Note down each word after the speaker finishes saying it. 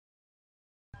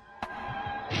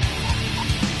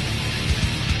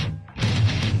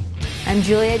I'm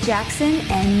Juliet Jackson,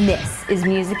 and this is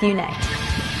Music Unite.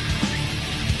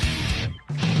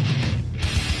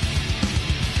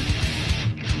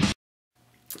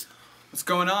 What's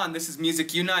going on? This is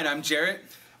Music Unite. I'm Jerrett.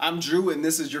 I'm Drew, and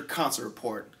this is your concert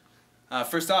report.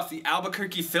 First off, the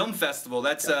Albuquerque Film Festival.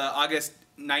 That's August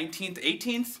 19th,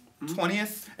 18th,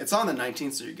 20th? It's on the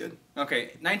 19th, so you're good.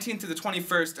 Okay, 19th to the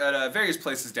 21st at various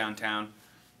places downtown.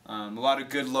 A lot of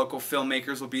good local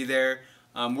filmmakers will be there.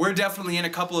 We're definitely in a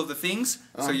couple of the things,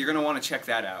 so you're going to want to check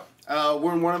that out.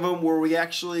 We're in one of them where we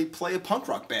actually play a punk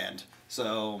rock band.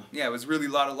 So yeah, it was really a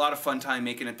lot of fun time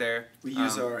making it there. We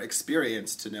use our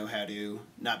experience to know how to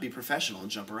not be professional and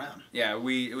jump around. Yeah,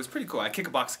 it was pretty cool. I kick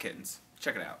a box of kittens.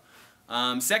 Check it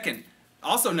out. Second,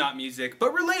 also not music,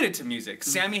 but related to music,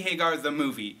 Sammy Hagar the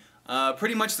movie.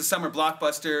 Pretty much the summer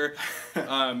blockbuster.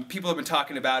 People have been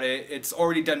talking about it. It's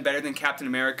already done better than Captain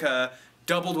America,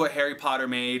 doubled what Harry Potter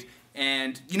made,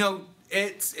 and you know,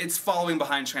 it's following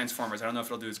behind Transformers. I don't know if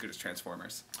it'll do as good as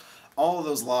Transformers. All of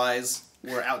those lies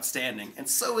were outstanding, and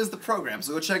so is the program.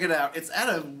 So go check it out. It's at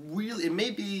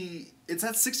it's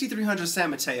at 6300 San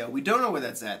Mateo. We don't know where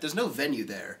that's at. There's no venue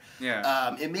there.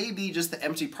 Yeah. It may be just the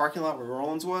empty parking lot where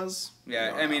Rollins was.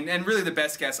 Yeah, I mean, and really the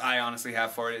best guess I honestly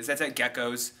have for it is that's at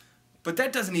Gecko's. But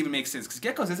that doesn't even make sense, because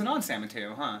Gecko's isn't on San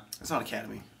Mateo, huh? It's on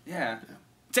Academy. Yeah.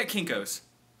 It's at Kinko's.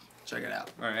 Check it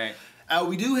out. All right.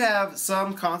 We do have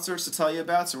some concerts to tell you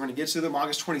about, so we're going to get to them.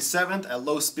 August 27th at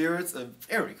Low Spirits, a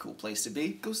very cool place to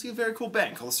be. Go see a very cool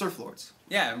band called the Surf Lords.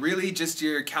 Yeah, really just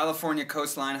your California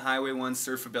coastline, Highway 1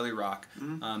 surfabilly rock.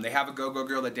 They have a go-go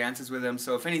girl that dances with them,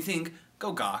 so if anything,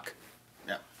 go gawk.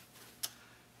 Yeah.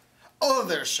 All of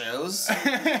their shows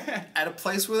at a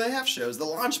place where they have shows, the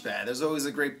Launchpad. There's always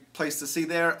a great place to see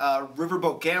there.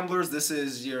 Riverboat Gamblers,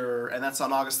 and that's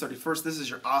on August 31st. This is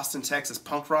your Austin, Texas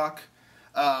punk rock.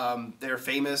 They're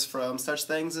famous from such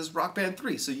things as Rock Band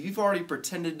 3, so you've already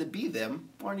pretended to be them.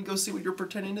 Why don't you go see what you're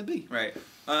pretending to be? Right.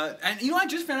 And you know, I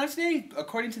just found out today,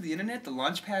 according to the internet, the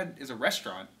Launchpad is a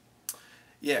restaurant.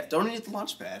 Yeah, don't eat at the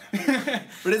Launchpad.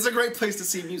 But it's a great place to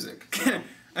see music. So.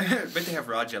 I bet they have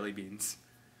raw jelly beans.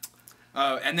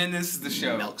 And then this is the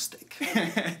show. Milk steak.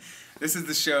 This is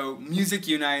the show, Music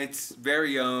Unite's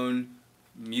very own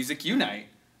Music Unite.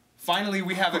 Finally,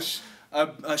 we have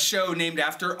a show named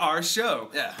after our show.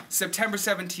 Yeah. September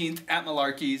 17th at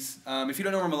Malarkey's. If you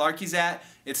don't know where Malarkey's at,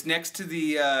 it's next to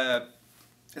the...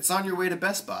 It's on your way to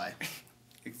Best Buy.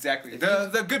 Exactly.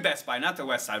 The good Best Buy, not the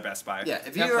West Side Best Buy. Yeah,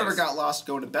 if you ever got lost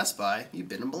going to Best Buy, you've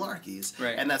been to Malarkey's.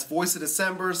 Right. And that's Voice of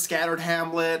December, Scattered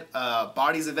Hamlet,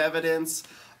 Bodies of Evidence.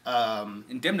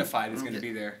 Indemnified is going to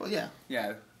be there. Well, yeah.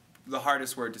 Yeah. The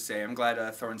hardest word to say. I'm glad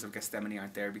Thorns of Gethsemane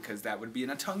aren't there, because that would be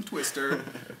a tongue twister.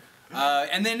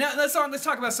 And then let's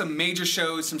talk about some major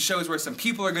shows, some shows where some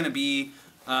people are going to be.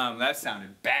 That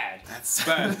sounded bad.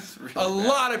 But really a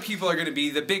lot of people are going to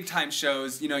be. The big time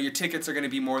shows, you know, your tickets are going to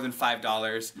be more than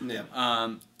 $5. Yeah.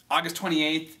 August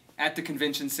 28th at the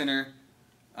Convention Center.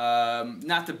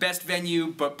 Not the best venue,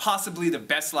 but possibly the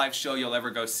best live show you'll ever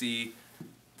go see.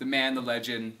 The man, the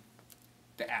legend,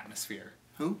 the Atmosphere.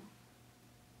 Who?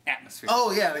 Atmosphere.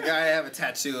 Oh yeah, the guy I have a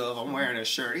tattoo of. I'm wearing his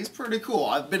shirt. He's pretty cool.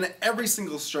 I've been to every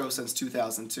single show since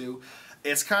 2002.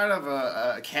 It's kind of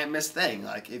a can't miss thing.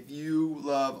 Like, if you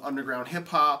love underground hip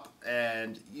hop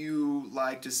and you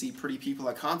like to see pretty people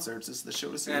at concerts, this is the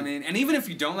show to see. I mean, and even if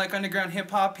you don't like underground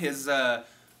hip hop, his it's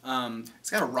got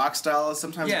a rock style.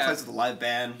 Sometimes it plays with a live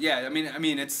band. Yeah, I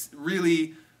mean, it's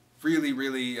really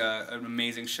an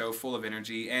amazing show, full of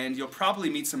energy, and you'll probably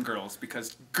meet some girls,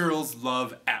 because girls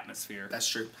love Atmosphere. That's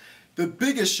true. The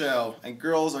biggest show, and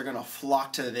girls are gonna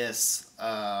flock to this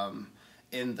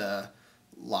in the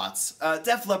lots.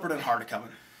 Def Leppard and Heart are coming.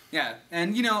 Yeah,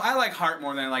 and you know, I like Heart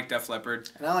more than I like Def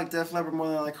Leppard. And I like Def Leppard more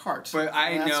than I like Heart. But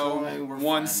I know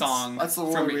one song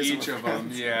from each of them.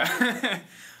 Yeah.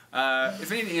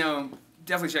 If anything, you know,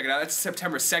 definitely check it out. It's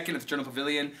September 2nd at the Journal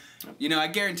Pavilion. You know, I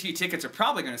guarantee tickets are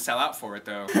probably going to sell out for it,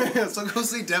 though. So go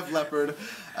see Def Leppard.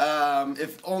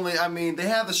 If only, I mean, they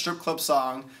have the strip club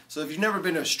song. So if you've never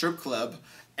been to a strip club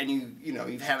and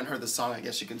you haven't heard the song, I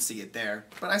guess you can see it there.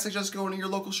 But I suggest going to your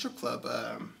local strip club.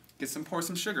 Pour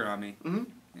some sugar on me.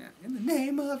 Yeah. In the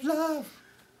name of love.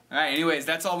 All right. Anyways,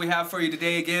 that's all we have for you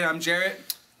today. Again, I'm Jerrett.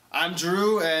 I'm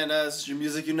Drew, and this is your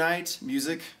Music Unite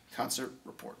Music Concert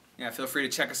Report. Yeah, feel free to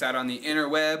check us out on the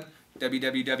interweb,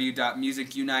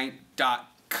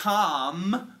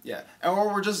 www.musicunite.com. Yeah,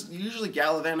 or we're just usually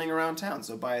gallivanting around town,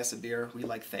 so buy us a beer. We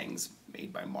like things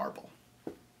made by marble.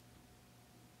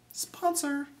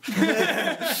 Sponsor!